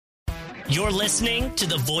You're listening to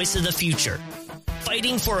the voice of the future,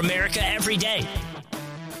 fighting for America every day.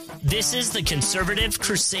 This is the Conservative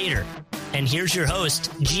Crusader, and here's your host,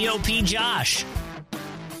 GOP Josh.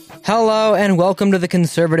 Hello and welcome to the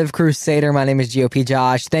Conservative Crusader. My name is GOP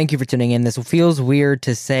Josh. Thank you for tuning in. This feels weird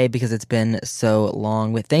to say because it's been so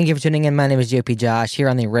long, but thank you for tuning in. My name is GOP Josh here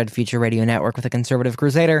on the Red Future Radio Network with the Conservative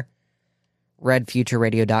Crusader.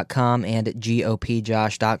 RedFutureRadio.com and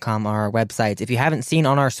GOPJosh.com are our websites. If you haven't seen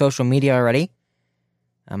on our social media already,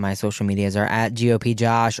 my social medias are at GOP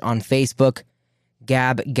Josh on Facebook,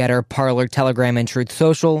 Gab, Getter, Parler, Telegram, and Truth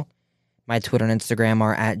Social. My Twitter and Instagram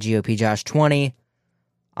are at GOPJosh20.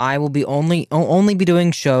 I will be only be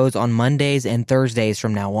doing shows on Mondays and Thursdays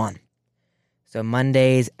from now on. So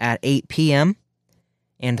Mondays at 8 p.m.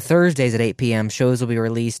 and Thursdays at 8 p.m. shows will be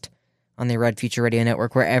released on the Red Future Radio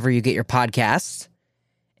Network wherever you get your podcasts.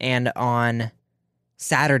 And on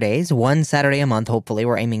Saturdays, one Saturday a month, hopefully,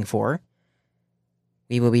 we're aiming for,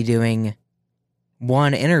 we will be doing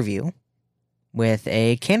one interview with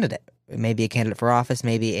a candidate. Maybe a candidate for office,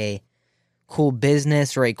 maybe a cool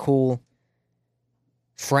business or a cool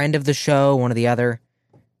friend of the show, one of the other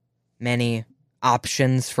many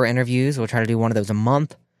options for interviews. We'll try to do one of those a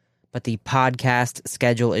month, but the podcast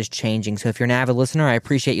schedule is changing. So if you're an avid listener, I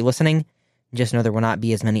appreciate you listening. Just know there will not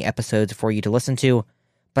be as many episodes for you to listen to,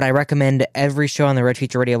 but I recommend every show on the Red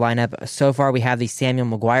Future Radio lineup. So far, we have the Samuel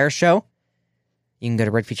McGuire Show. You can go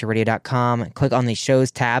to redfutureradio.com, click on the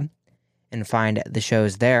shows tab, and find the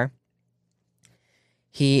shows there.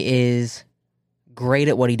 He is great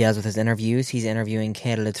at what he does with his interviews. He's interviewing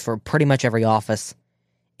candidates for pretty much every office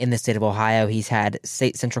in the state of Ohio. He's had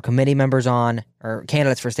state central committee members on, or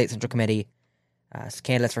candidates for state central committee,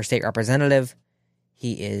 candidates for state representative.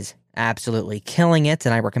 He is absolutely killing it,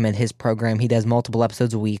 and I recommend his program. He does multiple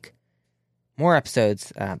episodes a week, more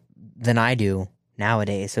episodes than I do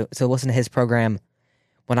nowadays. So listen to his program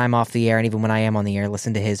when I'm off the air, and even when I am on the air,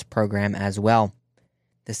 listen to his program as well.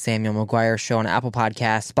 The Samuel McGuire Show on Apple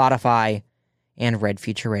Podcasts, Spotify, and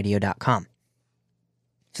redfutureradio.com.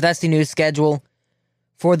 So that's the new schedule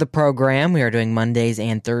for the program. We are doing Mondays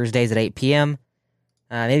and Thursdays at 8 p.m.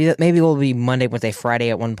 Maybe we'll be Monday, Wednesday, Friday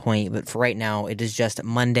at one point, but for right now, it is just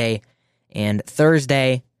Monday and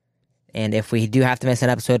Thursday. And if we do have to miss an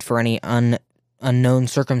episode for any unknown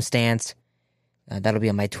circumstance, that'll be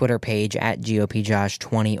on my Twitter page at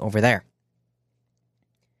GOPJosh20 over there.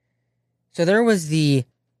 So there was the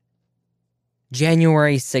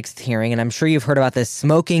January 6th hearing, and I'm sure you've heard about this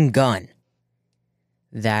smoking gun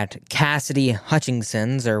that Cassidy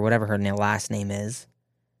Hutchinson's, or whatever her last name is,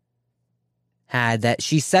 had, that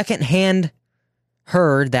she secondhand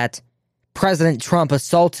heard that President Trump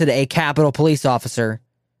assaulted a Capitol police officer.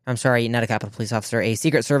 I'm sorry, not a Capitol police officer, a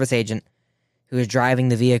Secret Service agent who was driving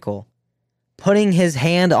the vehicle, putting his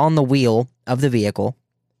hand on the wheel of the vehicle,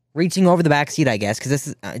 reaching over the back seat, I guess,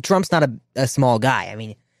 because Trump's not a small guy. I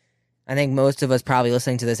mean, I think most of us probably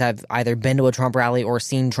listening to this have either been to a Trump rally or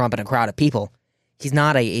seen Trump in a crowd of people. He's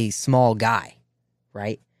not a small guy,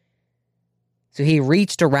 right? So he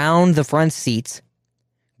reached around the front seats,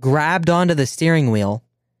 grabbed onto the steering wheel.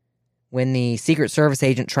 When the Secret Service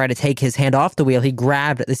agent tried to take his hand off the wheel, he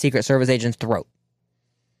grabbed the Secret Service agent's throat.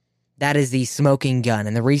 That is the smoking gun.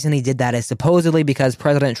 And the reason he did that is supposedly because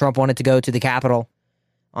President Trump wanted to go to the Capitol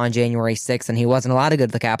on January 6th, and he wasn't allowed to go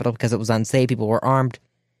to the Capitol because it was unsafe. People were armed.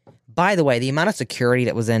 By the way, the amount of security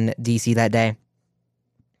that was in D.C. that day,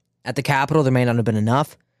 at the Capitol, there may not have been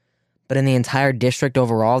enough, but in the entire district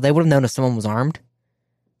overall, they would have known if someone was armed.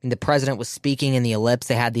 And the president was speaking in the ellipse.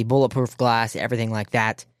 They had the bulletproof glass, everything like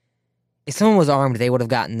that. If someone was armed, they would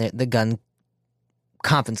have gotten the gun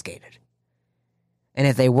confiscated. And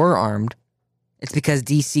if they were armed, it's because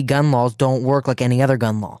D.C. gun laws don't work like any other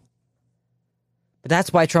gun law. But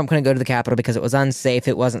that's why Trump couldn't go to the Capitol, because it was unsafe,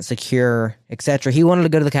 it wasn't secure, etc. He wanted to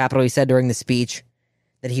go to the Capitol. He said during the speech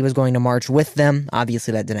that he was going to march with them.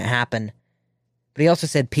 Obviously, that didn't happen. But he also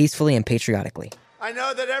said peacefully and patriotically. I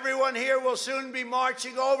know that everyone here will soon be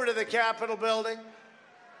marching over to the Capitol building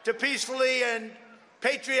to peacefully and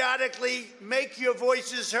patriotically make your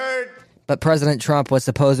voices heard. But President Trump was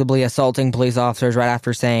supposedly assaulting police officers right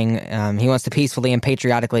after saying he wants to peacefully and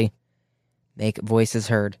patriotically make voices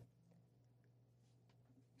heard.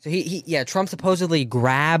 So Trump supposedly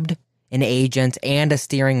grabbed an agent and a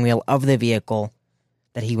steering wheel of the vehicle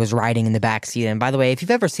that he was riding in the backseat. And by the way, if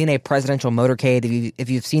you've ever seen a presidential motorcade, if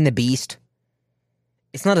you've seen the Beast,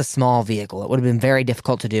 it's not a small vehicle. It would have been very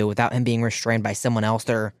difficult to do without him being restrained by someone else.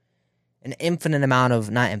 There are an infinite amount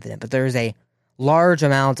of, not infinite, but there's a large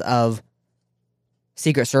amount of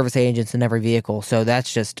Secret Service agents in every vehicle. So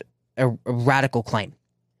that's just a radical claim.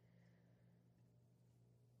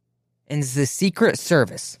 and the Secret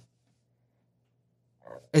Service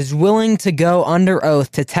is willing to go under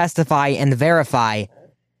oath to testify and verify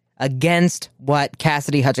against what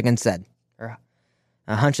Cassidy Hutchinson said, or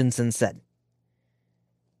Hutchinson said.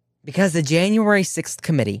 Because the January 6th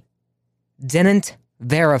committee didn't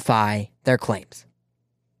verify their claims.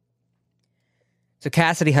 So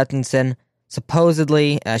Cassidy Hutchinson,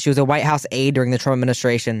 supposedly, she was a White House aide during the Trump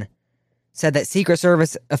administration, said that Secret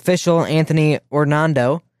Service official Anthony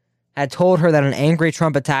Orlando had told her that an angry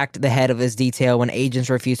Trump attacked the head of his detail when agents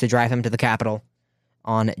refused to drive him to the Capitol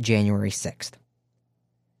on January 6th.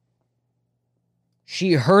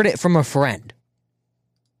 She heard it from a friend.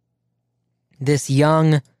 This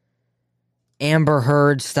young Amber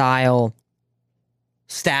Heard-style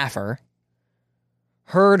staffer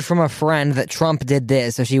heard from a friend that Trump did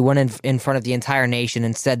this, so she went in front of the entire nation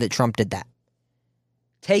and said that Trump did that,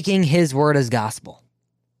 taking his word as gospel.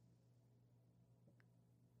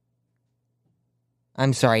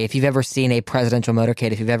 I'm sorry, if you've ever seen a presidential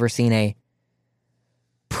motorcade, if you've ever seen a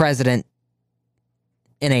president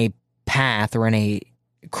in a path or in a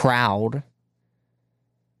crowd,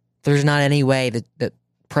 there's not any way that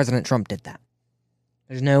President Trump did that.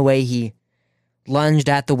 There's no way he lunged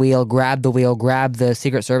at the wheel, grabbed the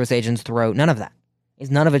Secret Service agent's throat. None of that.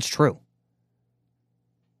 None of it's true.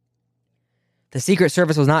 The Secret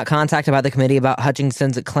Service was not contacted by the committee about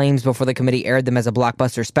Hutchinson's claims before the committee aired them as a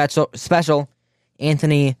blockbuster special.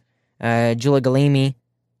 Anthony Giuliani,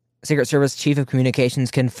 Secret Service Chief of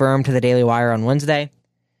Communications, confirmed to the Daily Wire on Wednesday.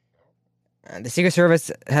 The Secret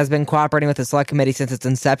Service has been cooperating with the Select Committee since its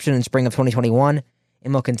inception in spring of 2021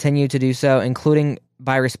 and will continue to do so, including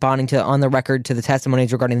by responding on the record to the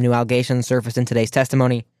testimonies regarding the new allegations surfaced in today's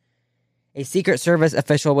testimony. A Secret Service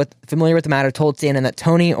official familiar with the matter told CNN that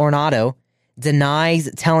Tony Ornato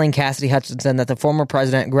denies telling Cassidy Hutchinson that the former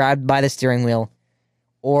president grabbed by the steering wheel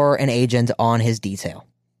or an agent on his detail.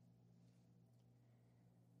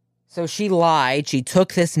 So she lied. She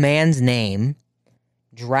took this man's name,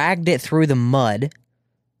 dragged it through the mud,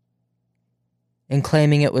 and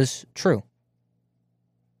claiming it was true.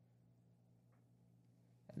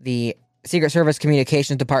 The Secret Service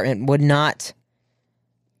Communications Department would not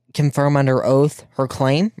confirm under oath her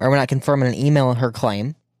claim, or would not confirm in an email her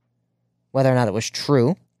claim, whether or not it was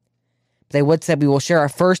true. They would say, we will share our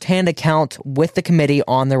first-hand account with the committee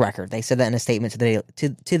on the record. They said that in a statement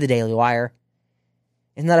to the Daily Wire.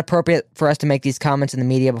 It's not appropriate for us to make these comments in the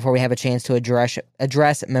media before we have a chance to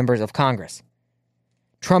address members of Congress.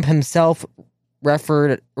 Trump himself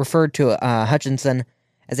referred to Hutchinson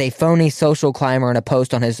as a phony social climber in a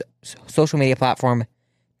post on his social media platform,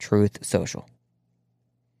 Truth Social.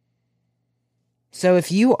 So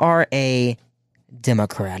if you are a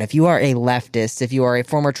Democrat, if you are a leftist, if you are a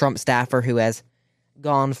former Trump staffer who has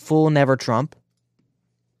gone full never Trump,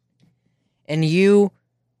 and you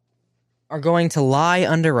are going to lie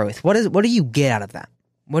under oath, what do you get out of that?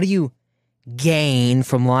 What do you gain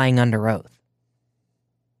from lying under oath?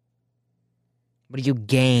 What do you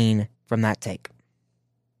gain from that take?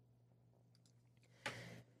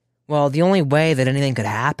 Well, the only way that anything could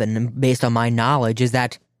happen, based on my knowledge, is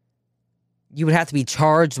that you would have to be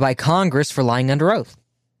charged by Congress for lying under oath.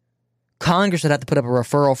 Congress would have to put up a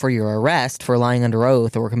referral for your arrest for lying under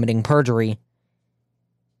oath or committing perjury.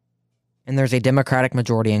 And there's a Democratic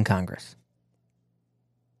majority in Congress.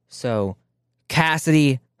 So,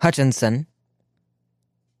 Cassidy Hutchinson,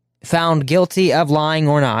 found guilty of lying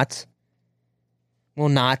or not, will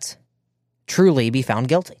not truly be found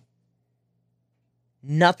guilty.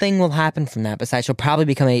 Nothing will happen from that besides she'll probably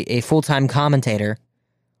become a full-time commentator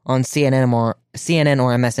on CNN or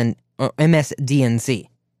MSN or MSDNC.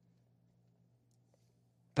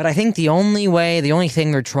 But I think the only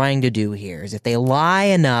thing they're trying to do here is if they lie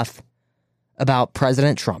enough about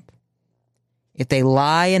President Trump, if they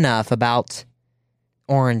lie enough about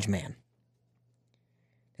Orange Man,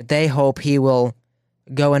 that they hope he will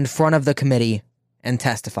go in front of the committee and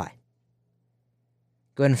testify.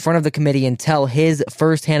 Go in front of the committee and tell his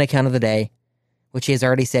first-hand account of the day, which he has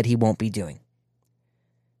already said he won't be doing.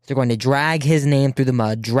 They're going to drag his name through the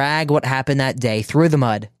mud, drag what happened that day through the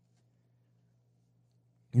mud,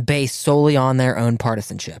 based solely on their own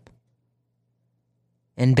partisanship.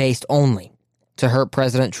 And based only to hurt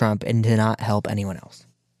President Trump and to not help anyone else.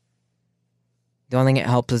 The only thing it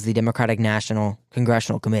helps is the Democratic National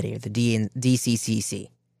Congressional Committee, or the DCCC,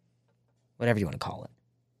 whatever you want to call it.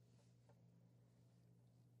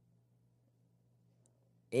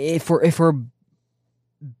 If we're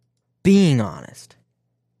being honest,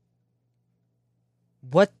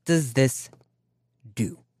 what does this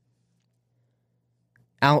do?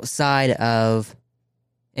 Outside of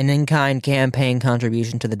an in-kind campaign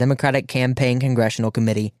contribution to the Democratic Campaign Congressional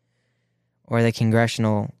Committee or the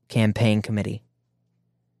Congressional Campaign Committee.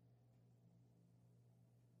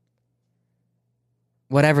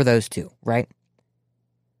 Whatever those two, right?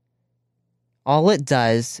 All it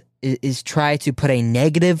does is try to put a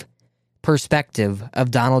negative perspective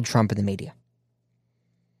of Donald Trump in the media.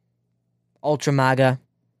 Ultra MAGA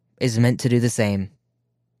is meant to do the same.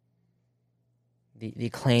 The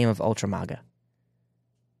claim of Ultra MAGA.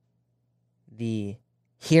 The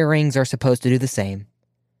hearings are supposed to do the same.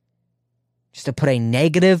 Just to put a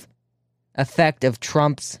negative effect of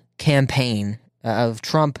Trump's campaign, of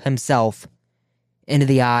Trump himself, into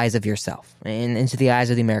the eyes of yourself, and into the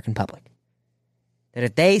eyes of the American public. That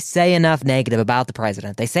if they say enough negative about the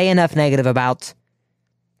president, they say enough negative about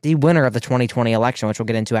the winner of the 2020 election, which we'll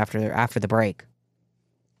get into after the break,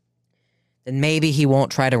 then maybe he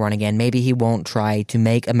won't try to run again. Maybe he won't try to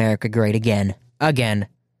make America great again.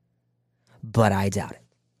 But I doubt it.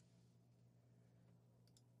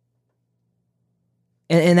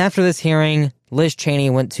 And after this hearing, Liz Cheney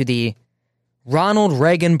went to the Ronald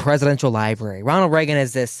Reagan Presidential Library. Ronald Reagan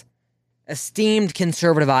is this esteemed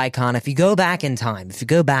conservative icon. If you go back in time, if you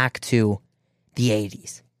go back to the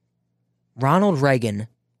 80s, Ronald Reagan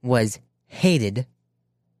was hated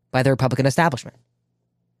by the Republican establishment.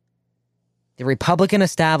 The Republican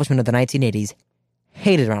establishment of the 1980s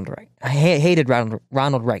hated Ronald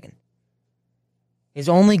Reagan. His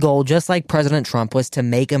only goal, just like President Trump, was to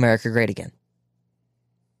make America great again.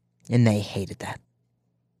 And they hated that.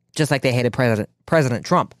 Just like they hated President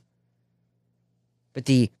Trump. But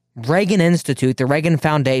the Reagan Institute, the Reagan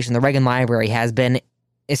Foundation, the Reagan Library has been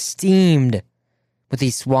esteemed with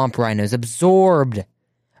these swamp rhinos, absorbed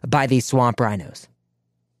by these swamp rhinos.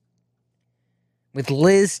 With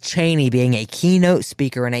Liz Cheney being a keynote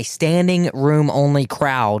speaker in a standing room only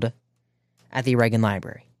crowd at the Reagan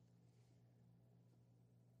Library.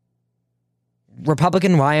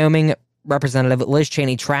 Republican Wyoming Representative Liz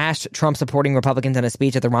Cheney trashed Trump-supporting Republicans in a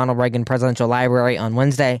speech at the Ronald Reagan Presidential Library on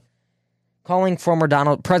Wednesday, calling former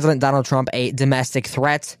President Donald Trump a domestic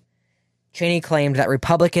threat. Cheney claimed that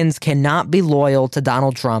Republicans cannot be loyal to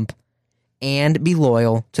Donald Trump and be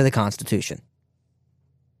loyal to the Constitution.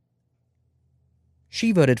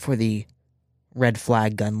 She voted for the red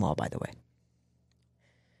flag gun law, by the way.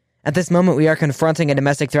 At this moment, we are confronting a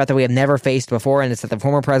domestic threat that we have never faced before, and it's that the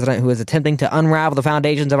former president who is attempting to unravel the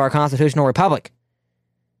foundations of our constitutional republic.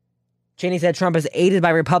 Cheney said Trump is aided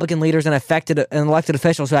by Republican leaders and elected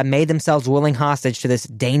officials who have made themselves willing hostage to this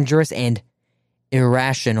dangerous and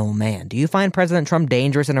irrational man. Do you find President Trump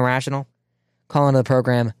dangerous and irrational? Call into the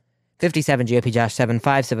program 57 GOP Josh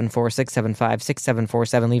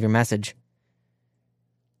 75746756747. Leave your message.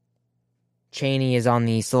 Cheney is on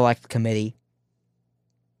the select committee.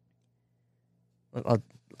 I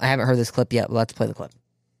haven't heard this clip yet, but let's play the clip.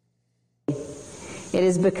 It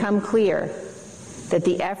has become clear that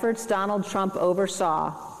the efforts Donald Trump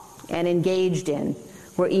oversaw and engaged in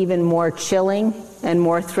were even more chilling and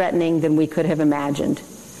more threatening than we could have imagined.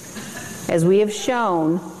 As we have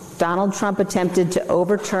shown, Donald Trump attempted to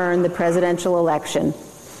overturn the presidential election.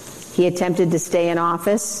 He attempted to stay in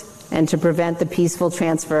office and to prevent the peaceful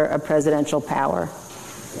transfer of presidential power.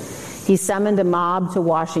 He summoned a mob to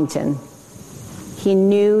Washington. He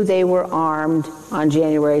knew they were armed on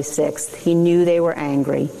January 6th. He knew they were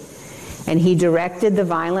angry. And he directed the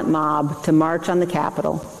violent mob to march on the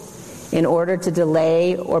Capitol in order to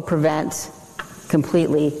delay or prevent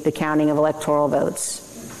completely the counting of electoral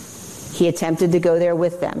votes. He attempted to go there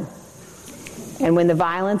with them. And when the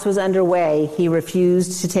violence was underway, he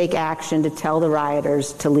refused to take action to tell the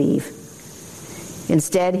rioters to leave.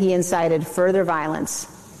 Instead, he incited further violence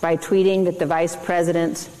by tweeting that the Vice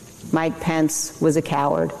President, Mike Pence, was a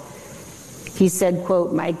coward. He said,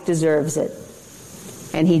 quote, "Mike deserves it."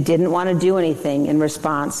 And he didn't want to do anything in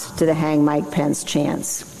response to the Hang Mike Pence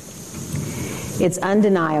chants. It's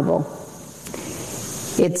undeniable.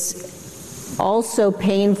 It's also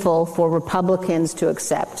painful for Republicans to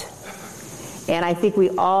accept. And I think we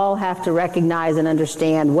all have to recognize and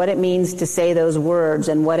understand what it means to say those words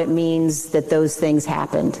and what it means that those things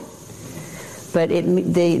happened. But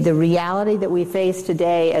the reality that we face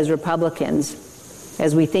today as Republicans,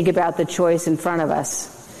 as we think about the choice in front of us,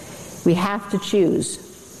 we have to choose,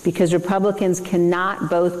 because Republicans cannot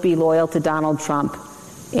both be loyal to Donald Trump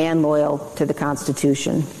and loyal to the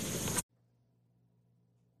Constitution.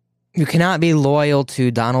 You cannot be loyal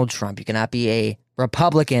to Donald Trump. You cannot be a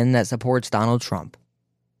Republican that supports Donald Trump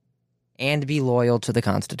and be loyal to the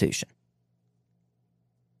Constitution.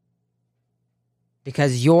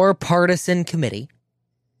 Because your partisan committee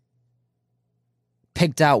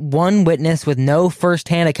picked out one witness with no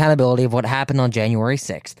firsthand accountability of what happened on January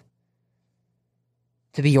 6th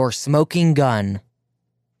to be your smoking gun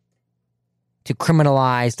to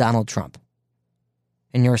criminalize Donald Trump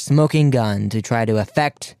and your smoking gun to try to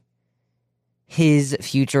affect his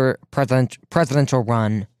future presidential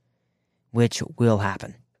run, which will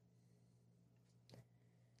happen.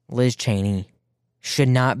 Liz Cheney should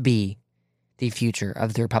not be the future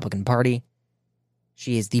of the Republican Party.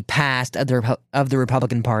 She is the past of the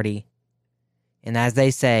Republican Party. And as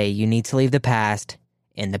they say, you need to leave the past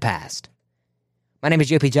in the past. My name is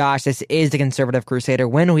GOP Josh. This is the Conservative Crusader.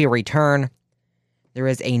 When we return, there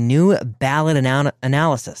is a new ballot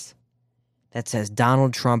analysis that says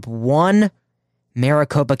Donald Trump won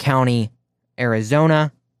Maricopa County,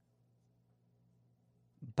 Arizona,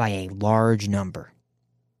 by a large number.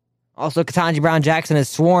 Also, Ketanji Brown Jackson is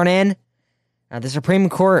sworn in. The Supreme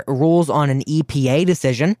Court rules on an EPA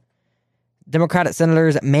decision. Democratic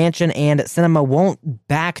Senators Manchin and Sinema won't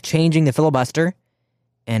back changing the filibuster.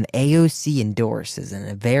 And AOC endorses in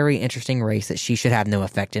a very interesting race that she should have no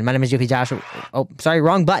effect in. My name is GOP Josh. Oh, sorry,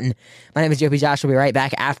 wrong button. My name is GOP Josh. We'll be right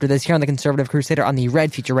back after this here on the Conservative Crusader on the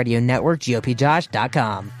Red Future Radio Network,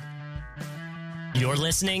 GOPJosh.com. You're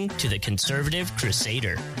listening to the Conservative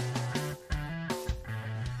Crusader.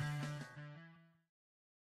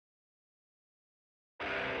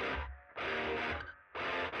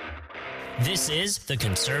 This is the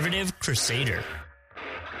Conservative Crusader.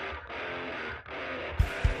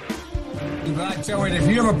 But I tell you, if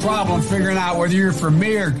you have a problem figuring out whether you're for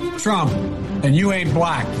me or Trump, then you ain't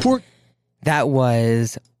black. That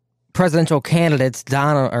was presidential candidates Joe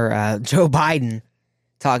Biden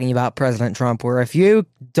talking about President Trump, where if you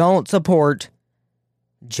don't support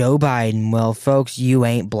Joe Biden, well, folks, you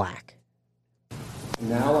ain't black.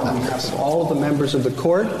 Now, on behalf of all of the members of the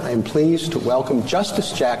court, I am pleased to welcome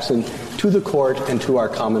Justice Jackson to the court and to our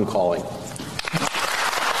common calling.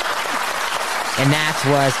 And that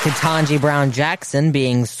was Ketanji Brown Jackson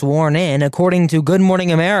being sworn in, according to Good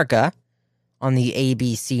Morning America on the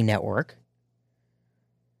ABC network.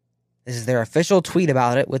 This is their official tweet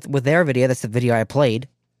about it with their video. That's the video I played.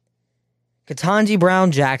 Ketanji Brown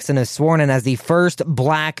Jackson is sworn in as the first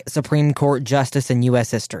black Supreme Court justice in U.S.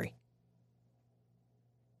 history.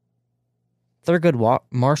 Thurgood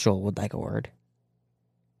Marshall would like a word.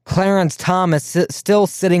 Clarence Thomas, still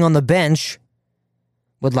sitting on the bench,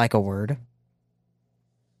 would like a word.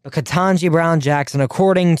 But Ketanji Brown Jackson,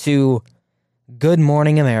 according to Good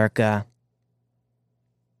Morning America,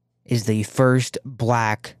 is the first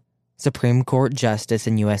black Supreme Court justice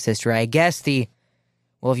in U.S. history. I guess if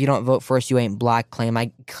you don't vote for us, you ain't black claim,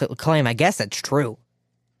 I guess that's true.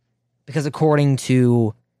 Because according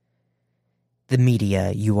to the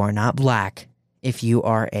media, you are not black if you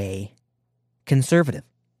are a conservative.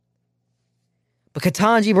 But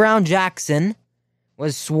Ketanji Brown Jackson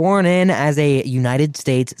was sworn in as a United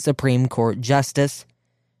States Supreme Court justice,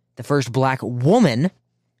 the first black woman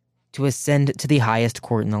to ascend to the highest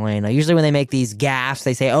court in the land. Now, usually when they make these gaffes,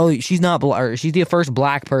 they say, oh, she's not black, or she's the first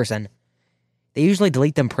black person. They usually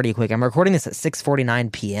delete them pretty quick. I'm recording this at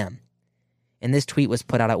 6:49 p.m. And this tweet was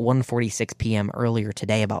put out at 1:46 p.m. earlier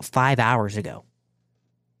today, about 5 hours ago.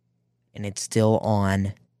 And it's still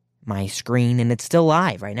on my screen, and it's still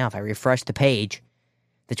live right now. If I refresh the page,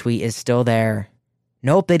 the tweet is still there.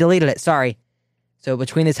 Nope, they deleted it. Sorry. So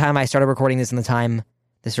between the time I started recording this and the time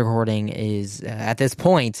this recording is, at this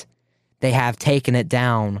point, they have taken it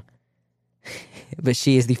down. But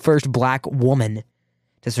she is the first black woman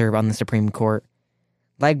to serve on the Supreme Court.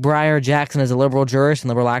 Like Breyer, Jackson is a liberal jurist, and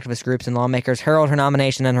liberal activist groups and lawmakers herald her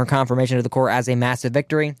nomination and her confirmation to the court as a massive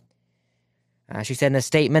victory. She said in a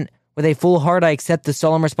statement, "With a full heart, I accept the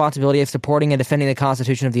solemn responsibility of supporting and defending the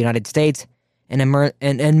Constitution of the United States and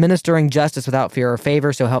administering justice without fear or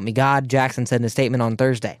favor, so help me God," Jackson said in a statement on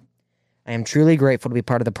Thursday. "I am truly grateful to be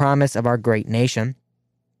part of the promise of our great nation."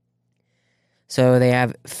 So they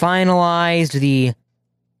have finalized the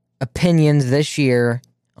opinions this year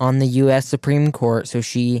on the U.S. Supreme Court, so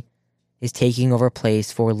she is taking over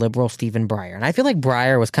place for liberal Stephen Breyer. And I feel like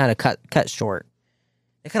Breyer was kind of cut short.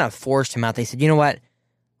 They kind of forced him out. They said, you know what?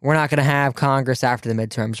 We're not going to have Congress after the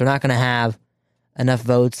midterms. We're not going to have enough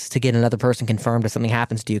votes to get another person confirmed if something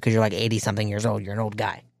happens to you because you're like 80-something years old. You're an old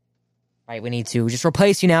guy. Right? We need to just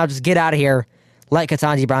replace you now. Just get out of here. Let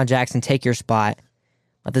Ketanji Brown Jackson take your spot.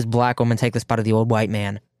 Let this black woman take the spot of the old white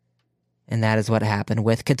man. And that is what happened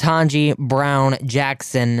with Ketanji Brown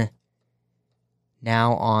Jackson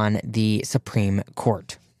now on the Supreme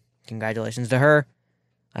Court. Congratulations to her.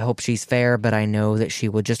 I hope she's fair, but I know that she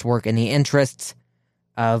would just work in the interests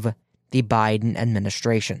of the Biden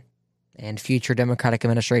administration and future Democratic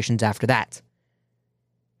administrations after that.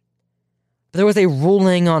 But there was a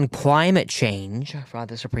ruling on climate change by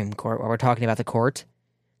the Supreme Court while we're talking about the court.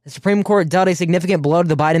 The Supreme Court dealt a significant blow to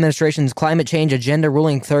the Biden administration's climate change agenda,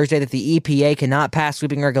 ruling Thursday that the EPA cannot pass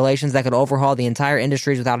sweeping regulations that could overhaul the entire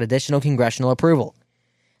industries without additional congressional approval.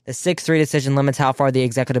 The 6-3 decision limits how far the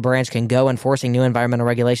executive branch can go enforcing new environmental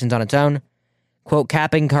regulations on its own. Quote,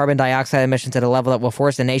 capping carbon dioxide emissions at a level that will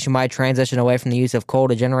force a nationwide transition away from the use of coal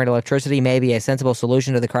to generate electricity may be a sensible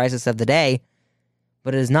solution to the crisis of the day,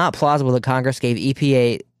 but it is not plausible that Congress gave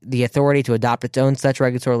EPA the authority to adopt its own such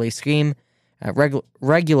regulatory scheme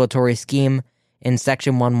in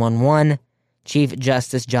Section 111, Chief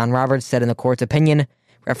Justice John Roberts said in the court's opinion,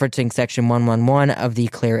 referencing Section 111 of the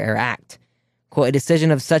Clear Air Act. Quote, a decision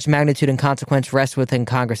of such magnitude and consequence rests within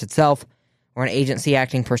Congress itself, or an agency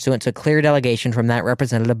acting pursuant to clear delegation from that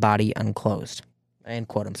representative body, unclosed. End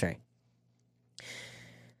quote, I'm sorry.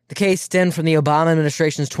 The case stemmed from the Obama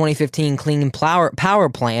administration's 2015 Clean Power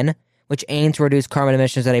Plan, which aimed to reduce carbon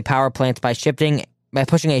emissions at a power plant by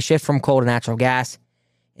pushing a shift from coal to natural gas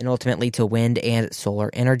and ultimately to wind and solar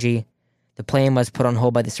energy. The plan was put on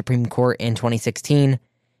hold by the Supreme Court in 2016 and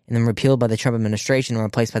then repealed by the Trump administration and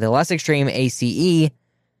replaced by the less extreme ACE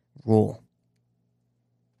rule.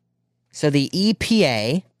 So the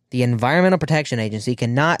EPA, the Environmental Protection Agency,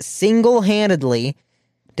 cannot single-handedly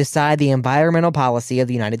decide the environmental policy of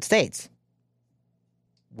the United States,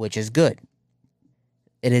 which is good.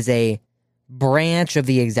 It is a branch of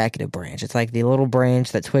the executive branch. It's like the little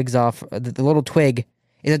branch that twigs off, the little twig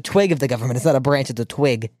is a twig of the government. It's not a branch, it's a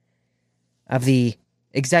twig of the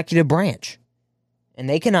executive branch. And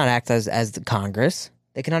they cannot act as the Congress.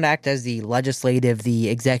 They cannot act as the legislative, the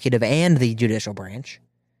executive, and the judicial branch.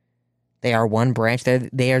 They are one branch.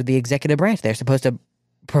 They are the executive branch. They're supposed to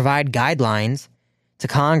provide guidelines to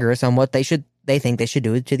Congress on what they think they should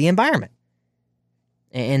do to the environment.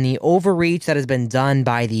 And the overreach that has been done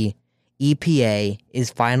by the EPA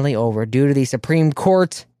is finally over due to the Supreme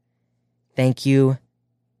Court. Thank you,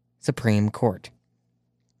 Supreme Court.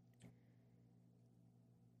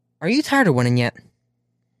 Are you tired of winning yet?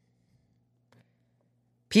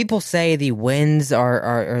 People say the wins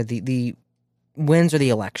are the wins are the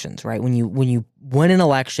elections, right? When you win an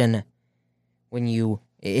election, when you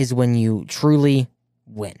truly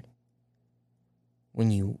win.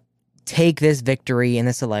 When you take this victory in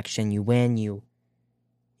this election, you win, you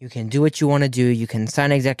can do what you want to do, you can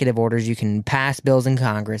sign executive orders, you can pass bills in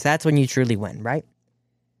Congress. That's when you truly win, right?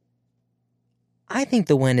 I think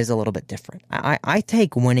the win is a little bit different. I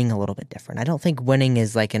take winning a little bit different. I don't think winning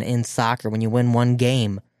is like in soccer when you win one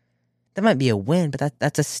game. That might be a win, but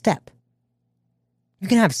that's a step. You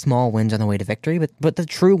can have small wins on the way to victory, but the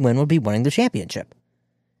true win would be winning the championship.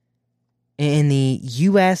 In the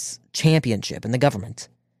U.S. championship in the government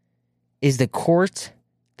is the court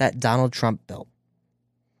that Donald Trump built.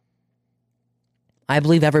 I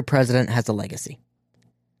believe every president has a legacy.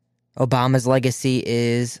 Obama's legacy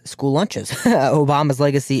is school lunches. Obama's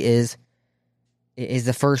legacy is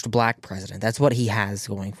the first black president. That's what he has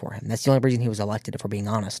going for him. That's the only reason he was elected, if we're being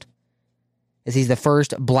honest, is he's the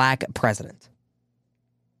first black president.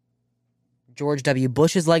 George W.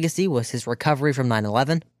 Bush's legacy was his recovery from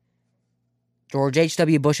 9/11. George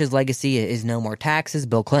H.W. Bush's legacy is no more taxes.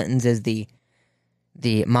 Bill Clinton's is the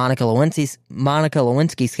Monica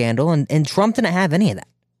Lewinsky scandal, and Trump didn't have any of that.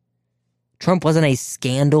 Trump wasn't a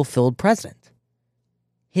scandal-filled president.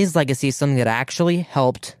 His legacy is something that actually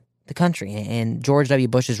helped the country, and George W.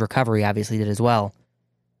 Bush's recovery obviously did as well.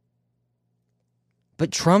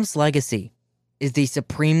 But Trump's legacy is the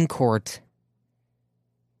Supreme Court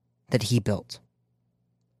that he built.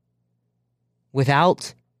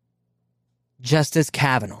 Without Justice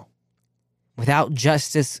Kavanaugh, without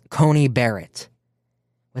Justice Coney Barrett,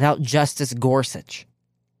 without Justice Gorsuch,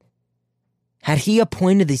 had he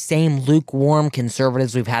appointed the same lukewarm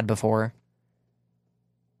conservatives we've had before,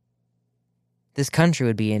 this country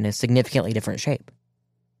would be in a significantly different shape.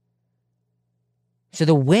 So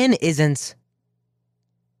the win isn't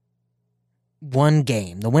one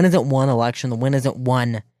game. The win isn't one election. The win isn't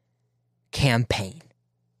one campaign.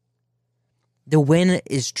 The win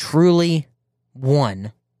is truly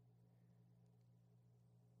won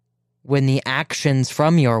when the actions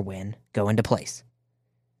from your win go into place.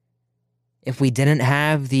 If we didn't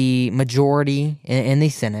have the majority in the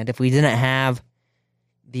Senate, if we didn't have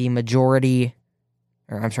the the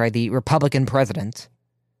Republican president,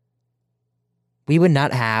 we would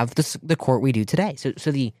not have the court we do today.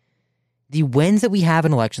 So the wins that we have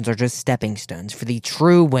in elections are just stepping stones for the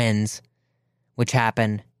true wins which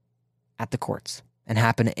happen at the courts and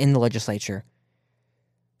happen in the legislature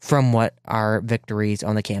from what our victories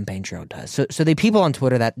on the campaign trail does. So the people on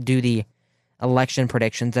Twitter that do the election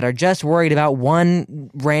predictions that are just worried about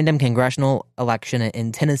one random congressional election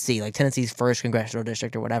in Tennessee, like Tennessee's first congressional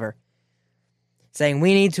district or whatever, saying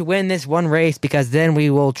we need to win this one race because then we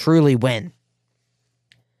will truly win.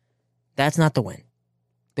 That's not the win.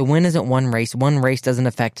 The win isn't one race. One race doesn't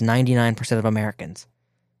affect 99% of Americans.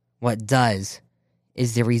 What does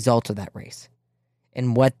is the result of that race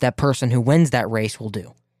and what that person who wins that race will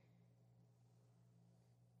do.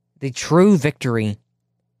 The true victory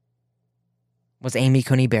was Amy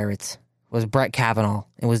Coney Barrett's, was Brett Kavanaugh,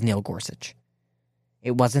 and was Neil Gorsuch.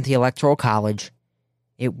 It wasn't the Electoral College.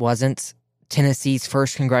 It wasn't Tennessee's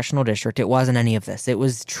first congressional district. It wasn't any of this. It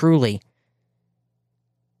was truly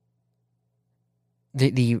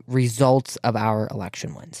the results of our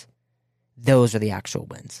election wins. Those are the actual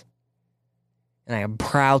wins. And I am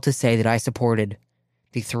proud to say that I supported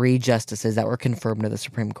the 3 justices that were confirmed to the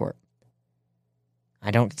Supreme Court. I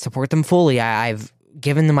don't support them fully. I've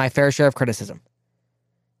given them my fair share of criticism.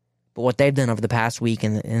 But what they've done over the past week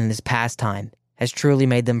and in this past time has truly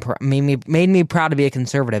made me proud to be a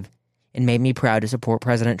conservative and made me proud to support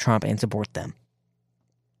President Trump and support them.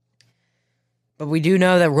 But we do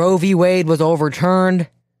know that Roe v. Wade was overturned,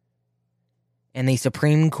 and the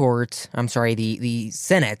the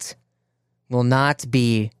Senate will not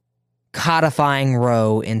be codifying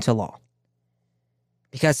Roe into law.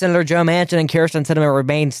 Because Senator Joe Manchin and Kyrsten Sinema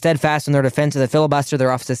remained steadfast in their defense of the filibuster,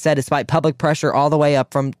 their offices said, despite public pressure all the way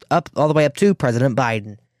up to President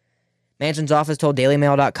Biden. Manchin's office told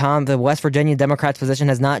DailyMail.com the West Virginia Democrats' position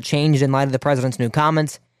has not changed in light of the president's new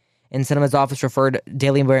comments, and Sinema's office referred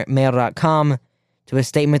DailyMail.com to a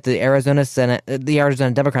statement the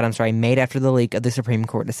Arizona Democrat made after the leak of the Supreme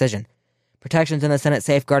Court decision. Protections in the Senate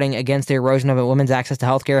safeguarding against the erosion of a woman's access to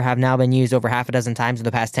health care have now been used over half a dozen times in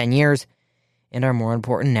the past 10 years and are more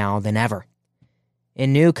important now than ever.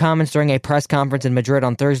 In new comments during a press conference in Madrid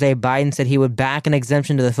on Thursday, Biden said he would back an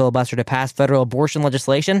exemption to the filibuster to pass federal abortion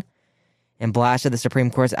legislation and blasted the Supreme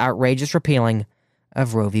Court's outrageous repealing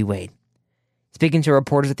of Roe v. Wade. Speaking to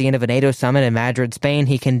reporters at the end of a NATO summit in Madrid, Spain,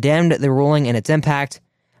 he condemned the ruling and its impact.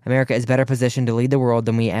 America is better positioned to lead the world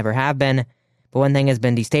than we ever have been, but one thing has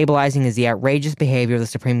been destabilizing is the outrageous behavior of the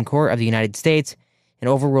Supreme Court of the United States in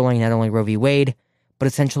overruling not only Roe v. Wade, but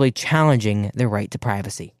essentially challenging their right to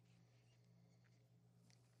privacy.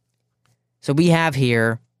 So we have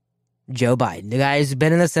here Joe Biden, the guy who's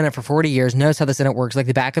been in the Senate for 40 years, knows how the Senate works like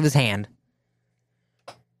the back of his hand,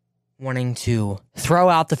 wanting to throw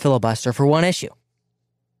out the filibuster for one issue.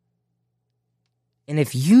 And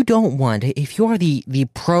if you are the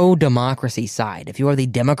pro-democracy side, if you are the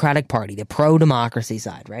Democratic Party, the pro-democracy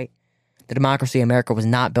side, right? The democracy America was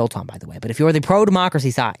not built on, by the way. But if you're the pro-democracy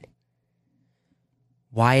side,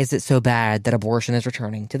 why is it so bad that abortion is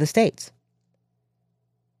returning to the states,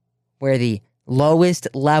 where the lowest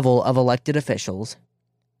level of elected officials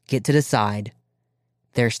get to decide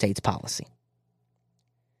their state's policy?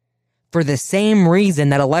 For the same reason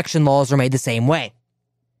that election laws are made the same way.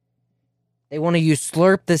 They want to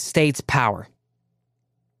usurp the state's power.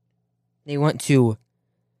 They want to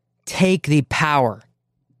take the power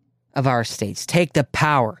of our states, take the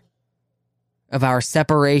power of our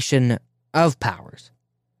separation of powers.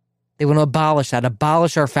 They want to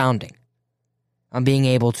abolish our founding on being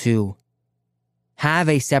able to have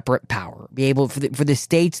a separate power, be able for the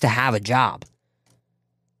states to have a job.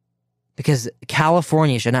 Because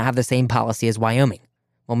California should not have the same policy as Wyoming.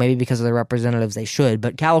 Well, maybe because of their representatives they should,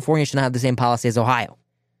 but California should not have the same policy as Ohio.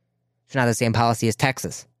 Should not have the same policy as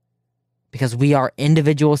Texas. Because we are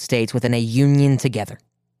individual states within a union together.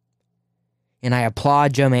 And I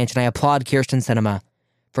applaud Joe Manchin, I applaud Kyrsten Sinema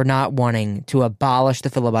for not wanting to abolish the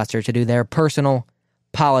filibuster to do their personal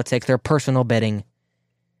politics, their personal bidding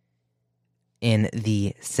in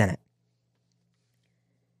the Senate.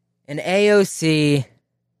 And AOC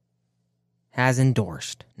has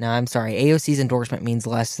endorsed. Now, I'm sorry, AOC's endorsement means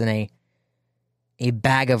less than a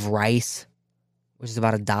bag of rice, which is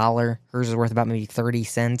about $1. Hers is worth about maybe 30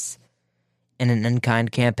 cents in an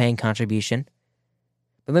in-kind campaign contribution.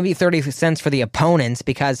 But maybe 30 cents for the opponents,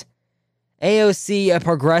 because AOC, a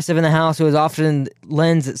progressive in the House who has often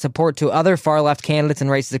lends support to other far-left candidates in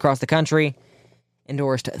races across the country,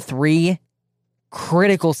 endorsed 3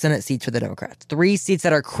 critical Senate seats for the Democrats. 3 seats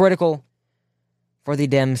that are critical for the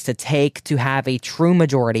Dems to take to have a true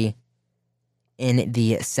majority in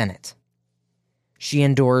the Senate. She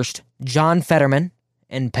endorsed John Fetterman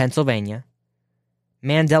in Pennsylvania,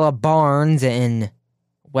 Mandela Barnes in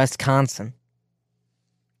Wisconsin,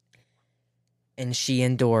 and she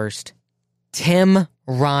endorsed Tim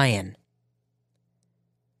Ryan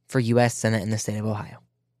for U.S. Senate in the state of Ohio.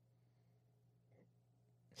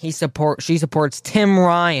 She supports Tim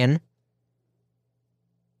Ryan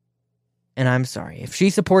And I'm sorry. If she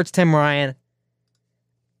supports Tim Ryan,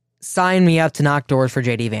 sign me up to knock doors for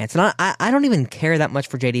J.D. Vance. And I don't even care that much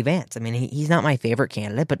for J.D. Vance. I mean, he's not my favorite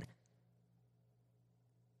candidate, but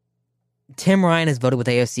Tim Ryan has voted with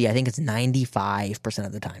AOC, I think it's 95%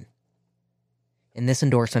 of the time. And this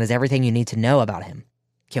endorsement is everything you need to know about him.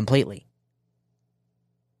 Completely.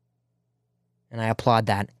 And I applaud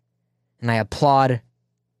that. And I applaud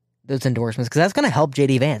those endorsements because that's going to help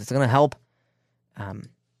J.D. Vance. It's going to help. I'm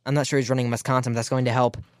not sure he's running in Wisconsin, but that's going to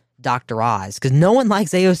help Dr. Oz because no one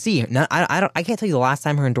likes AOC. No, I can't tell you the last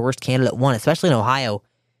time her endorsed candidate won, especially in Ohio.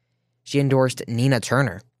 She endorsed Nina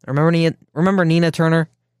Turner. Remember Nina Turner?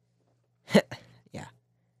 Yeah.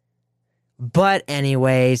 But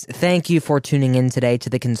anyways, thank you for tuning in today to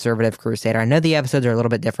the Conservative Crusader. I know the episodes are a little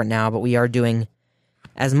bit different now, but we are doing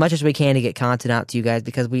as much as we can to get content out to you guys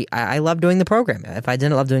because I love doing the program. If I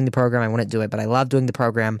didn't love doing the program, I wouldn't do it, but I love doing the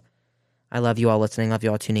program. I love you all listening, love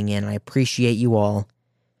you all tuning in, and I appreciate you all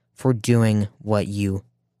for doing what you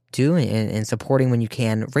do and supporting when you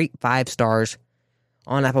can. Rate 5 stars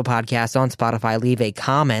on Apple Podcasts, on Spotify. Leave a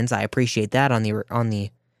comment. I appreciate that on the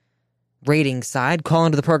rating side. Call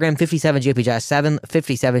into the program 57 GOP Josh 7,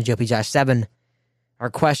 57 GOP Josh 7. Our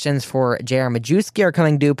questions for J.R. Majewski are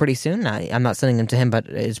coming due pretty soon. I'm not sending them to him, but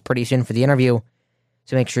it's pretty soon for the interview.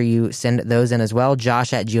 So make sure you send those in as well.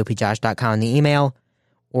 Josh@gopjosh.com in the email,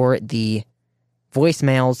 or the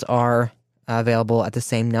voicemails are available at the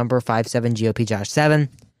same number, 57 GOP Josh 7.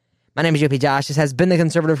 My name is GOP Josh. This has been the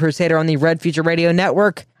Conservative Crusader on the Red Future Radio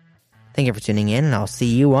Network. Thank you for tuning in, and I'll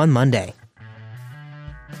see you on Monday.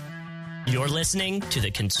 You're listening to the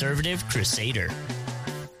Conservative Crusader.